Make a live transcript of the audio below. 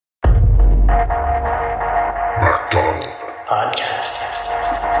Podcast.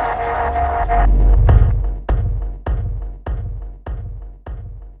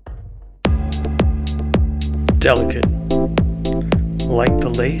 Delicate, like the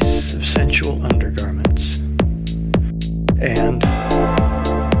lace of sensual undergarments, and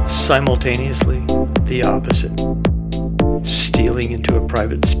simultaneously the opposite, stealing into a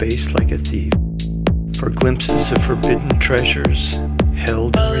private space like a thief for glimpses of forbidden treasures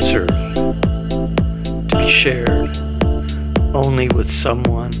held in reserve, to be shared only with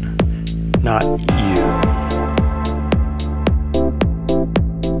someone not you.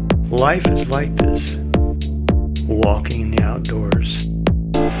 Life is like this, walking in the outdoors,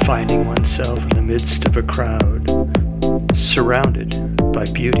 finding oneself in the midst of a crowd, surrounded by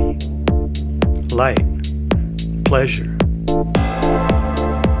beauty, light, pleasure,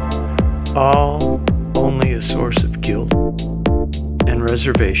 all only a source of guilt and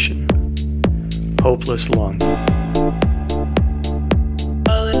reservation, hopeless longing.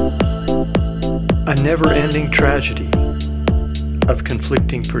 A never-ending tragedy of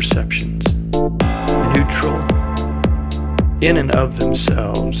conflicting perceptions, neutral in and of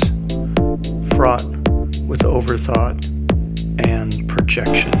themselves, fraught with overthought and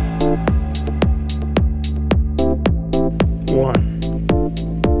projection. 1.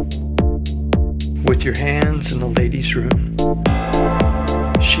 With your hands in the lady's room,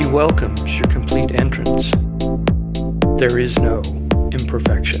 she welcomes your complete entrance. There is no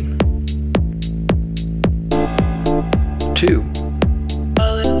imperfection. 2.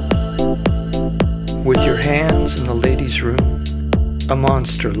 With your hands in the lady's room, a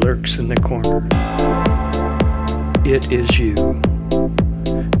monster lurks in the corner. It is you.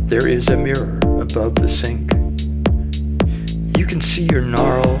 There is a mirror above the sink. You can see your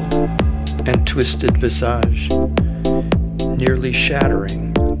gnarled and twisted visage, nearly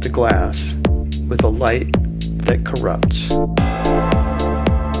shattering the glass with a light that corrupts.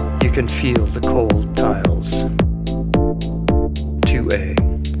 You can feel the cold tiles. 2A.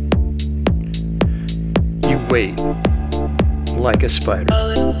 You wait like a spider.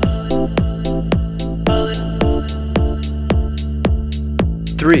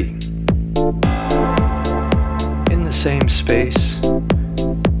 3. In the same space,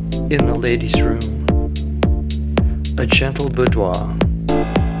 in the lady's room, a gentle boudoir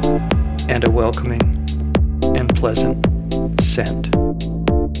and a welcoming and pleasant scent.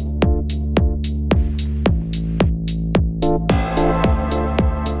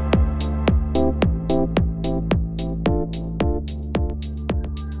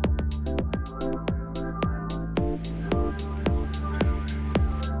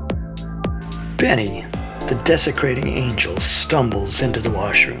 Benny, the desecrating angel, stumbles into the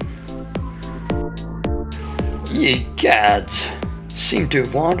washroom. Ye gads, seem to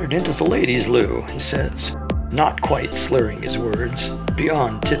have wandered into the ladies' loo, he says, not quite slurring his words,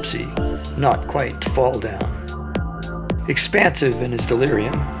 beyond tipsy, not quite to fall down. Expansive in his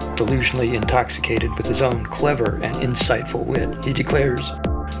delirium, delusionally intoxicated with his own clever and insightful wit, he declares,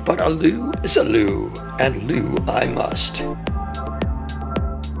 "But a loo is a loo, and loo I must."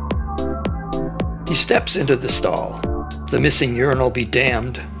 He steps into the stall. The missing urinal be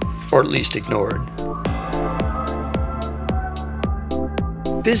damned, or at least ignored.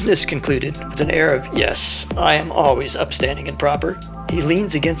 Business concluded, with an air of, "Yes, I am always upstanding and proper," he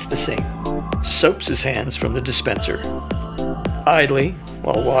leans against the sink, soaps his hands from the dispenser. Idly,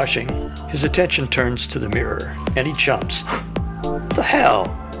 while washing, his attention turns to the mirror, and he jumps. The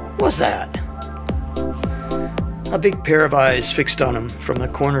hell was that? A big pair of eyes fixed on him from the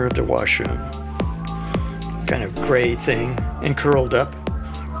corner of the washroom. Kind of gray thing, and curled up,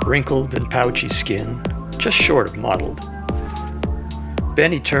 wrinkled and pouchy skin, just short of mottled.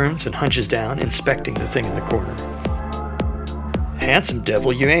 Benny turns and hunches down, inspecting the thing in the corner. "Handsome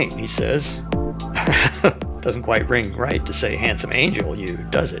devil you ain't," he says. Doesn't quite ring right to say handsome angel you,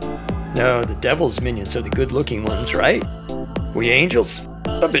 does it? No, the devil's minions are the good-looking ones, right? We angels?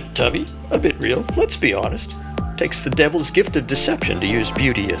 A bit tubby, a bit real, let's be honest. Takes the devil's gift of deception to use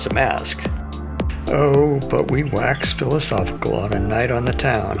beauty as a mask. Oh, but we wax philosophical on a night on the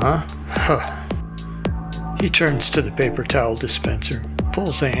town, huh? Huh. He turns to the paper towel dispenser,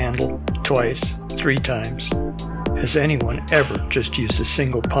 pulls the handle, twice, 3 times. Has anyone ever just used a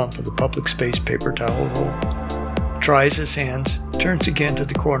single pump of the public space paper towel roll? Tries his hands, turns again to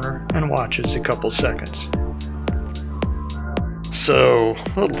the corner, and watches a couple seconds. So,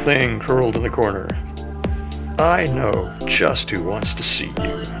 little thing curled in the corner. I know just who wants to see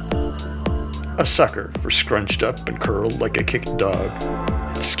you. A sucker for scrunched up and curled like a kicked dog,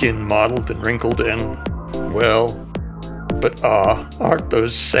 skin mottled and wrinkled and, well, but aren't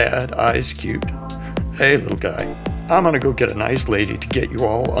those sad eyes cute? Hey, little guy, I'm gonna go get a nice lady to get you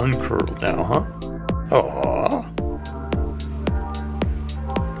all uncurled now, huh? Aww.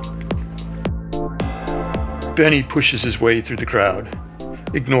 Benny pushes his way through the crowd,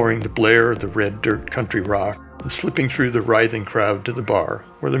 ignoring the blare of the red dirt country rock and slipping through the writhing crowd to the bar,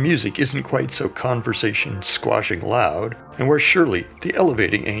 where the music isn't quite so conversation-squashing loud, and where Shirley, the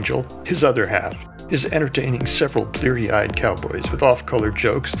elevating angel, his other half, is entertaining several bleary-eyed cowboys with off-color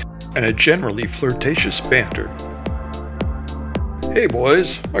jokes and a generally flirtatious banter. "Hey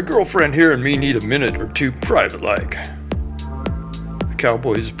boys, my girlfriend here and me need a minute or two private-like." The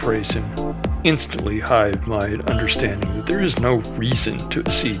cowboys praise him, instantly hive-mind understanding that there is no reason to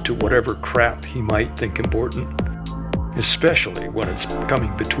accede to whatever crap he might think important, especially when it's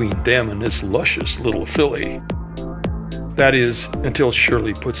coming between them and this luscious little filly. That is, until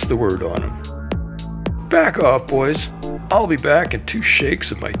Shirley puts the word on him. "Back off, boys. I'll be back in 2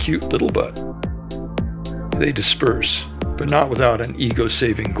 shakes of my cute little butt." They disperse, but not without an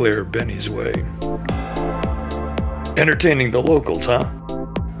ego-saving glare Benny's way. "Entertaining the locals, huh?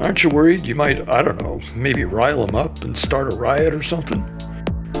 Aren't you worried you might, I don't know, maybe rile them up and start a riot or something?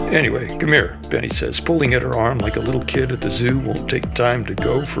 Anyway, come here," Benny says, pulling at her arm like a little kid at the zoo won't take time to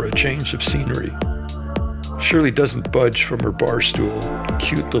go for a change of scenery. Shirley doesn't budge from her bar stool,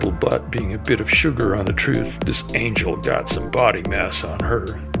 cute little butt being a bit of sugar on the truth this angel got some body mass on her.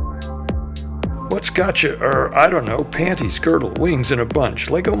 "What's got you, I don't know, panties, girdle, wings in a bunch,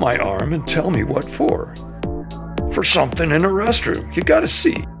 leg on my arm and tell me what for?" "For something in a restroom, you gotta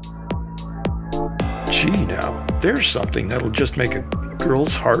see." Gee now, there's something that'll just make a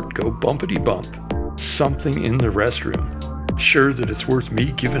girl's heart go bumpity-bump. Something in the restroom. Sure that it's worth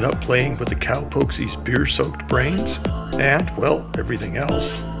me giving up playing with the cowpokesy's beer-soaked brains? And, well, everything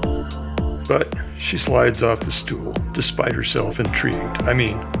else. But she slides off the stool, despite herself intrigued. I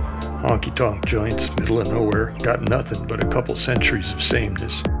mean, honky-tonk joints, middle of nowhere, got nothing but a couple centuries of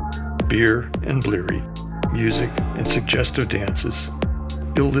sameness. Beer and bleary, music and suggestive dances,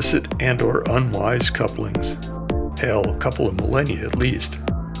 illicit and or unwise couplings. Hell, a couple of millennia at least.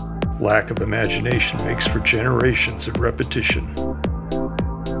 Lack of imagination makes for generations of repetition.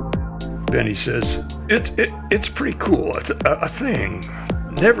 Benny says, It's pretty cool, a thing.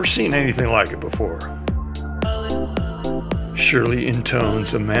 Never seen anything like it before." Shirley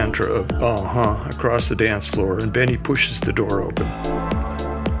intones a mantra of uh-huh across the dance floor, and Benny pushes the door open.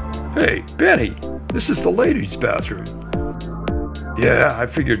 "Hey, Benny, this is the ladies' bathroom." "Yeah, I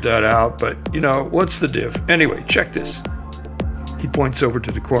figured that out, but, what's the diff? Anyway, check this." He points over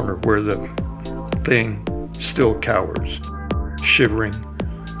to the corner where the thing still cowers, shivering,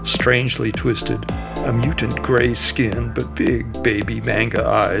 strangely twisted, a mutant gray skin but big baby manga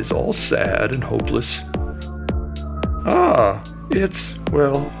eyes, all sad and hopeless. "Ah, it's,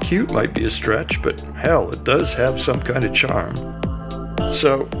 well, cute might be a stretch, but hell, it does have some kind of charm.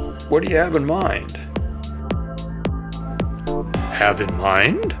 So, what do you have in mind?" "Have in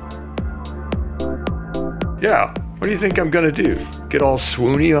mind?" "Yeah, what do you think I'm gonna do? Get all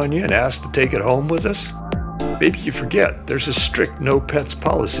swoony on you and ask to take it home with us? Maybe you forget, there's a strict no pets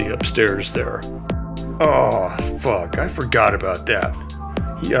policy upstairs there." "Oh, fuck, I forgot about that."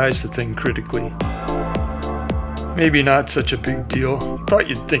 He eyes the thing critically. "Maybe not such a big deal. Thought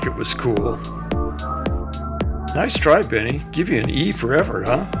you'd think it was cool." "Nice try, Benny. Give you an E forever,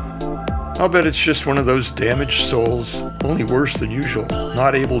 huh? I'll bet it's just one of those damaged souls, only worse than usual,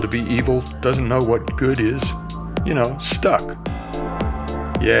 not able to be evil, doesn't know what good is. Stuck."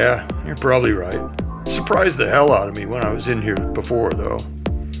 "Yeah, you're probably right. Surprised the hell out of me when I was in here before, though.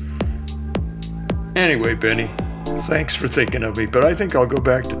 Anyway, Benny, thanks for thinking of me, but I think I'll go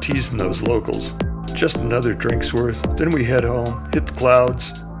back to teasing those locals. Just another drink's worth, then we head home, hit the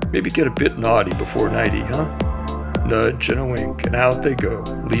clouds, maybe get a bit naughty before nighty, huh?" Nudge and a wink, and out they go,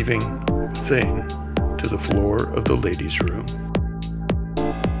 leaving the thing to the floor of the ladies' room.